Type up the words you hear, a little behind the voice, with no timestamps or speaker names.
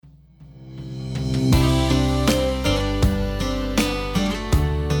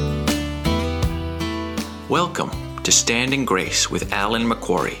Welcome to Stand in Grace with Alan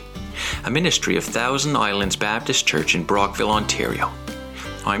McQuarrie, a ministry of Thousand Islands Baptist Church in Brockville, Ontario.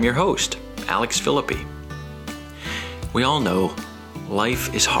 I'm your host, Alex Philippi. We all know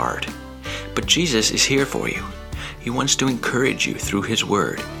life is hard, but Jesus is here for you. He wants to encourage you through His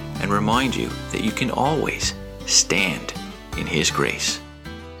Word and remind you that you can always stand in His grace.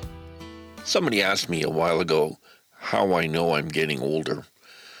 Somebody asked me a while ago how I know I'm getting older.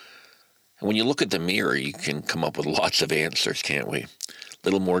 And when you look at the mirror, you can come up with lots of answers, can't we? A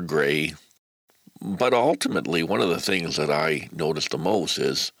little more gray. But ultimately, one of the things that I notice the most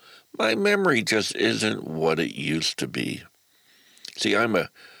is my memory just isn't what it used to be. See, I'm a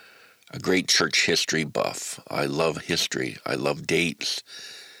great church history buff. I love history. I love dates.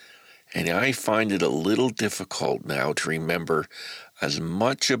 And I find it a little difficult now to remember as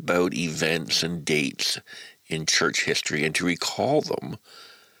much about events and dates in church history and to recall them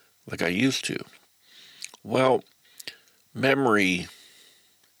like I used to. Well, memory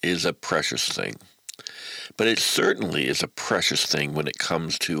is a precious thing, but it certainly is a precious thing when it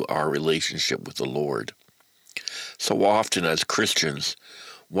comes to our relationship with the Lord. So often as Christians,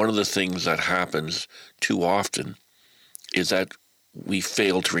 one of the things that happens too often is that we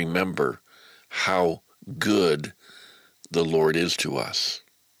fail to remember how good the Lord is to us.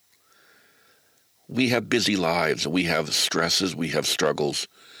 We have busy lives, we have stresses, we have struggles,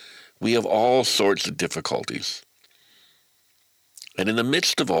 we have all sorts of difficulties. And in the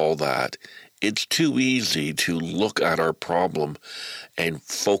midst of all that, it's too easy to look at our problem and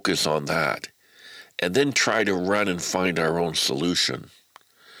focus on that, and then try to run and find our own solution.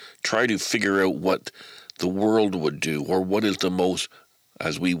 Try to figure out what the world would do, or what is the most,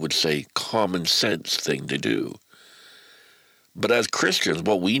 as we would say, common sense thing to do. But as Christians,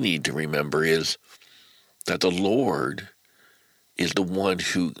 what we need to remember is that the Lord is the one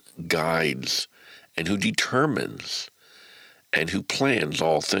who guides and who determines and who plans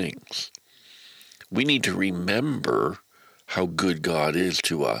all things. We need to remember how good God is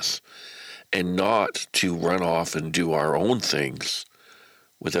to us and not to run off and do our own things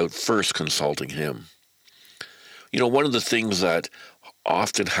without first consulting Him. You know, one of the things that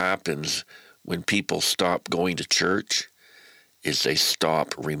often happens when people stop going to church is they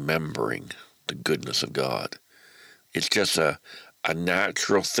stop remembering the goodness of God. It's just a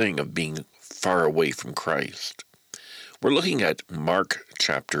natural thing of being far away from Christ. We're looking at Mark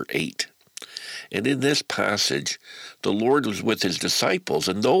chapter 8. And in this passage, the Lord was with His disciples,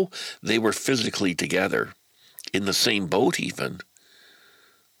 and though they were physically together, in the same boat even,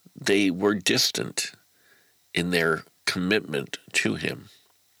 they were distant in their commitment to Him.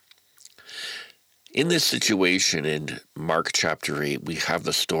 In this situation in Mark chapter 8, we have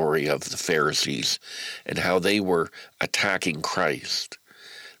the story of the Pharisees and how they were attacking Christ.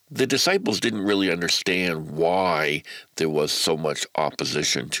 The disciples didn't really understand why there was so much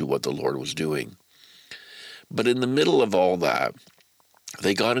opposition to what the Lord was doing. But in the middle of all that,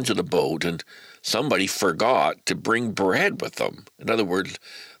 they got into the boat and somebody forgot to bring bread with them. In other words,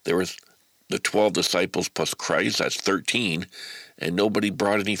 there was the 12 disciples plus Christ, that's 13, and nobody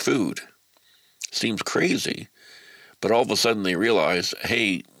brought any food. Seems crazy, but all of a sudden they realize,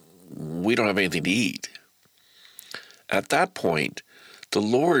 hey, we don't have anything to eat. At that point, the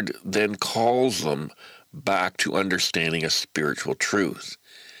Lord then calls them back to understanding a spiritual truth.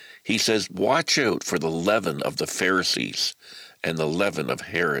 He says, watch out for the leaven of the Pharisees and the leaven of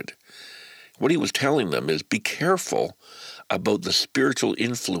Herod. What He was telling them is, be careful about the spiritual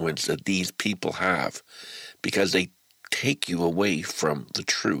influence that these people have, because they take you away from the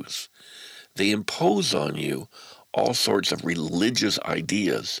truth. They impose on you all sorts of religious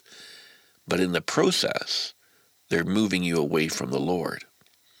ideas, but in the process, they're moving you away from the Lord.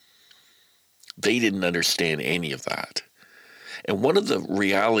 They didn't understand any of that. And one of the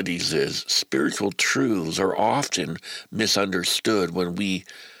realities is spiritual truths are often misunderstood when we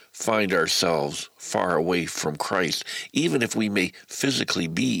find ourselves far away from Christ, even if we may physically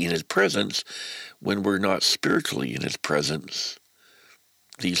be in His presence. When we're not spiritually in His presence,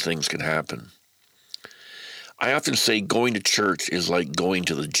 these things can happen. I often say going to church is like going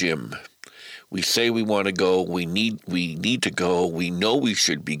to the gym. We say we want to go, we need to go, we know we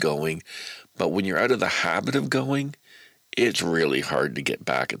should be going, but when you're out of the habit of going, it's really hard to get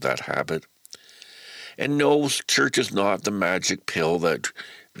back at that habit. And no, church is not the magic pill that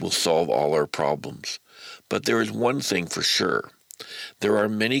will solve all our problems. But there is one thing for sure. There are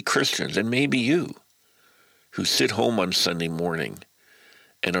many Christians, and maybe you, who sit home on Sunday morning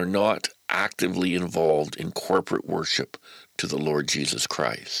and are not actively involved in corporate worship to the Lord Jesus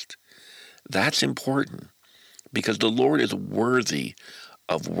Christ. That's important because the Lord is worthy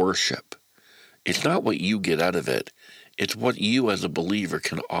of worship. It's not what you get out of it. It's what you as a believer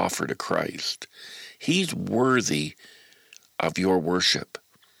can offer to Christ. He's worthy of your worship.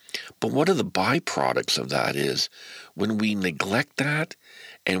 But one of the byproducts of that is when we neglect that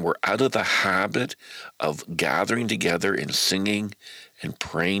and we're out of the habit of gathering together and singing and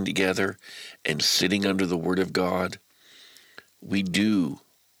praying together and sitting under the Word of God, we do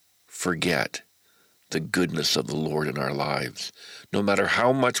forget the goodness of the Lord in our lives. No matter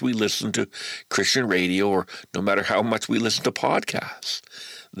how much we listen to Christian radio or no matter how much we listen to podcasts,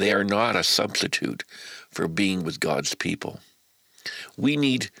 they are not a substitute for being with God's people. We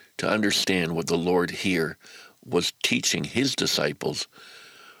need to understand what the Lord here was teaching his disciples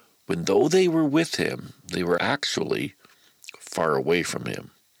when though they were with him, they were actually far away from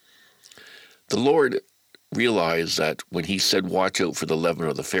him. The Lord realized that when he said, watch out for the leaven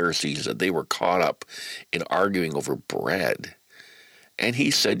of the Pharisees, that they were caught up in arguing over bread. And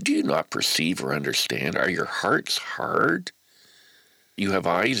he said, do you not perceive or understand? Are your hearts hard? You have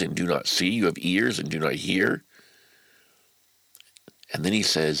eyes and do not see. You have ears and do not hear. And then he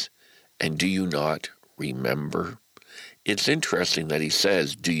says, and do you not remember? It's interesting that he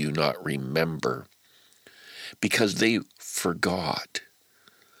says, do you not remember? Because they forgot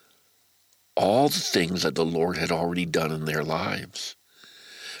all the things that the Lord had already done in their lives.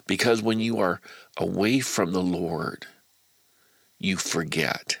 Because when you are away from the Lord, you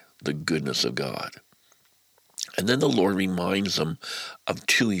forget the goodness of God. And then the Lord reminds them of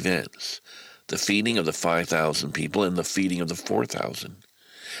two events, the feeding of the 5,000 people and the feeding of the 4,000.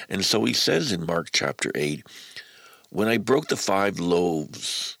 And so he says in Mark chapter 8, when I broke the 5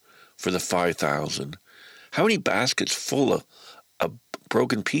 loaves for the 5,000, how many baskets full of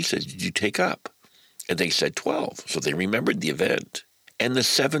broken pieces did you take up? And they said 12. So they remembered the event. And the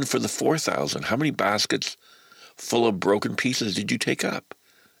 7 for the 4,000, how many baskets full of broken pieces did you take up?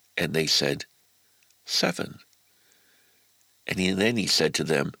 And they said 7. And then he said to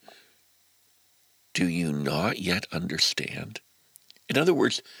them, do you not yet understand? In other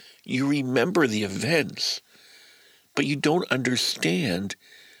words, you remember the events, but you don't understand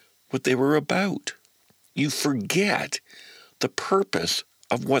what they were about. You forget the purpose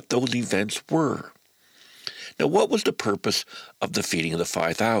of what those events were. Now, what was the purpose of the feeding of the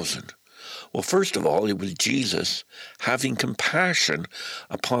 5,000? Well, first of all, it was Jesus having compassion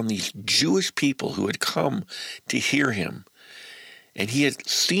upon these Jewish people who had come to hear him. And he had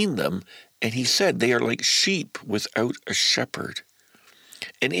seen them, and he said, they are like sheep without a shepherd.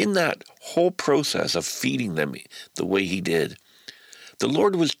 And in that whole process of feeding them the way he did, the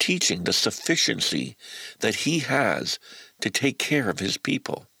Lord was teaching the sufficiency that he has to take care of his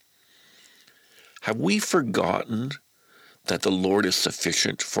people. Have we forgotten that the Lord is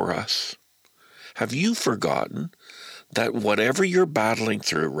sufficient for us? Have you forgotten that whatever you're battling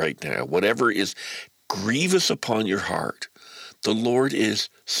through right now, whatever is grievous upon your heart, the Lord is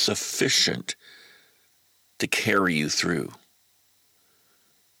sufficient to carry you through?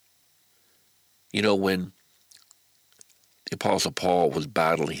 You know, when the Apostle Paul was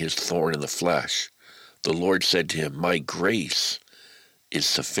battling his thorn in the flesh, the Lord said to him, my grace is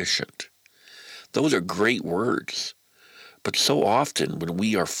sufficient. Those are great words. But so often when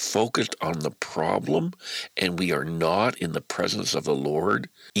we are focused on the problem and we are not in the presence of the Lord,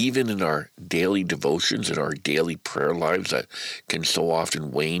 even in our daily devotions and our daily prayer lives that can so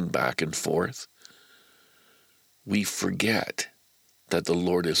often wane back and forth, we forget that the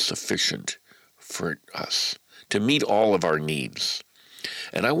Lord is sufficient for us to meet all of our needs.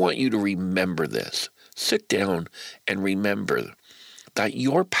 And I want you to remember this. Sit down and remember that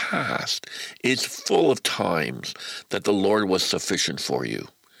your past is full of times that the Lord was sufficient for you.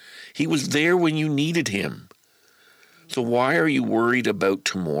 He was there when you needed him. So why are you worried about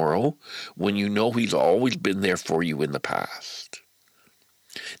tomorrow when you know he's always been there for you in the past?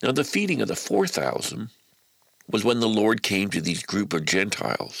 Now, the feeding of the 4,000 was when the Lord came to these group of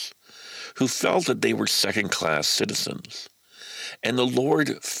Gentiles who felt that they were second-class citizens. And the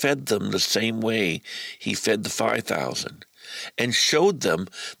Lord fed them the same way he fed the 5,000. And showed them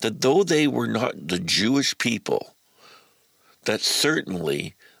that though they were not the Jewish people, that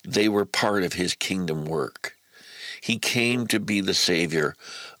certainly they were part of his kingdom work. He came to be the Savior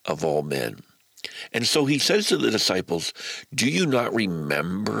of all men. And so he says to the disciples, do you not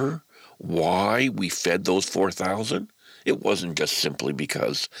remember why we fed those 4,000? It wasn't just simply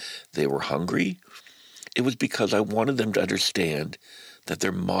because they were hungry. It was because I wanted them to understand that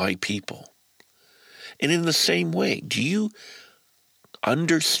they're my people. And in the same way, do you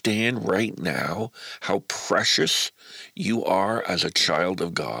understand right now how precious you are as a child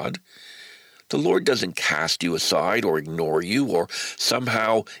of God? The Lord doesn't cast you aside or ignore you or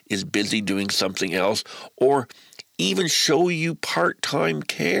somehow is busy doing something else or even show you part-time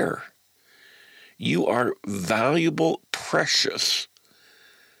care. You are valuable, precious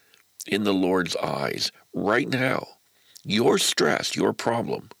in the Lord's eyes right now. Your stress, your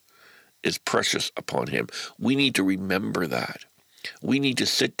problem is precious upon him. We need to remember that. We need to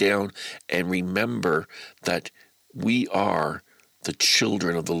sit down and remember that we are the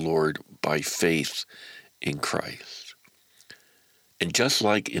children of the Lord by faith in Christ. And just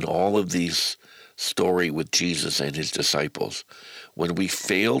like in all of these story with Jesus and his disciples, when we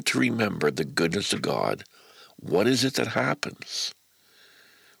fail to remember the goodness of God, what is it that happens?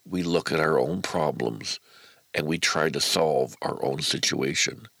 We look at our own problems and we try to solve our own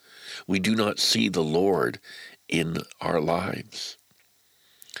situation. We do not see the Lord in our lives.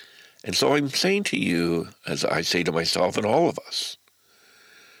 And so I'm saying to you, as I say to myself and all of us,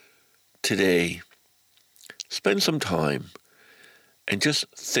 today, spend some time and just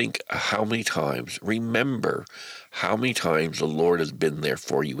think how many times, remember how many times the Lord has been there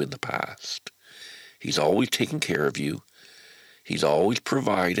for you in the past. He's always taken care of you. He's always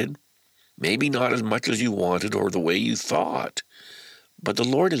provided, maybe not as much as you wanted or the way you thought, but the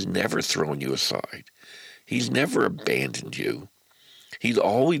Lord has never thrown you aside. He's never abandoned you. He's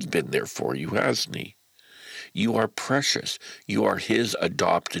always been there for you, hasn't he? You are precious. You are his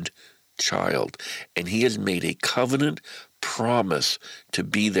adopted child, and he has made a covenant promise to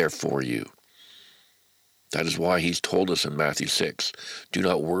be there for you. That is why he's told us in Matthew 6, do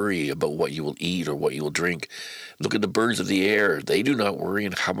not worry about what you will eat or what you will drink. Look at the birds of the air. They do not worry,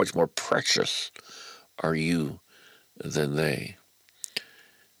 and how much more precious are you than they.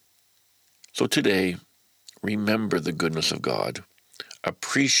 So today, remember the goodness of God.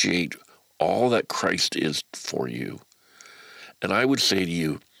 Appreciate all that Christ is for you. And I would say to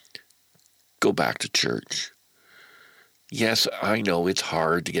you, go back to church. Yes, I know it's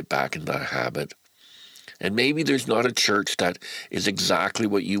hard to get back in that habit. And maybe there's not a church that is exactly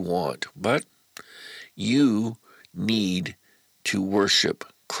what you want, but you need to worship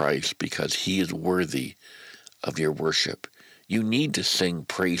Christ because he is worthy of your worship. You need to sing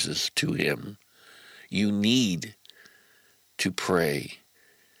praises to him. You need to pray.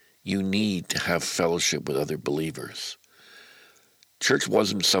 You need to have fellowship with other believers. Church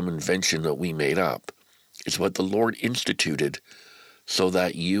wasn't some invention that we made up. It's what the Lord instituted so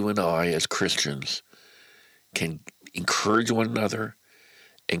that you and I as Christians can encourage one another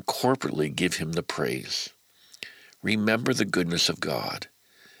and corporately give him the praise. Remember the goodness of God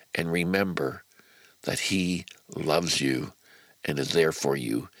and remember that he loves you and is there for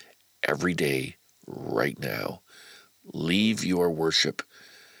you every day, right now. Leave your worship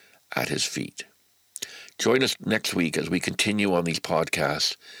at his feet. Join us next week as we continue on these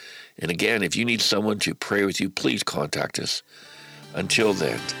podcasts. And again, if you need someone to pray with you, please contact us. Until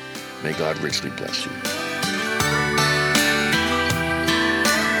then, may God richly bless you.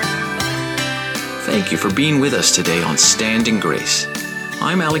 Thank you for being with us today on Stand in Grace.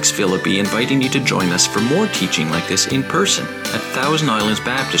 I'm Alex Philippi, inviting you to join us for more teaching like this in person at Thousand Islands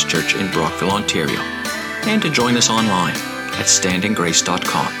Baptist Church in Brockville, Ontario, and to join us online at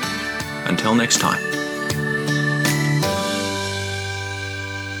standingrace.com. Until next time.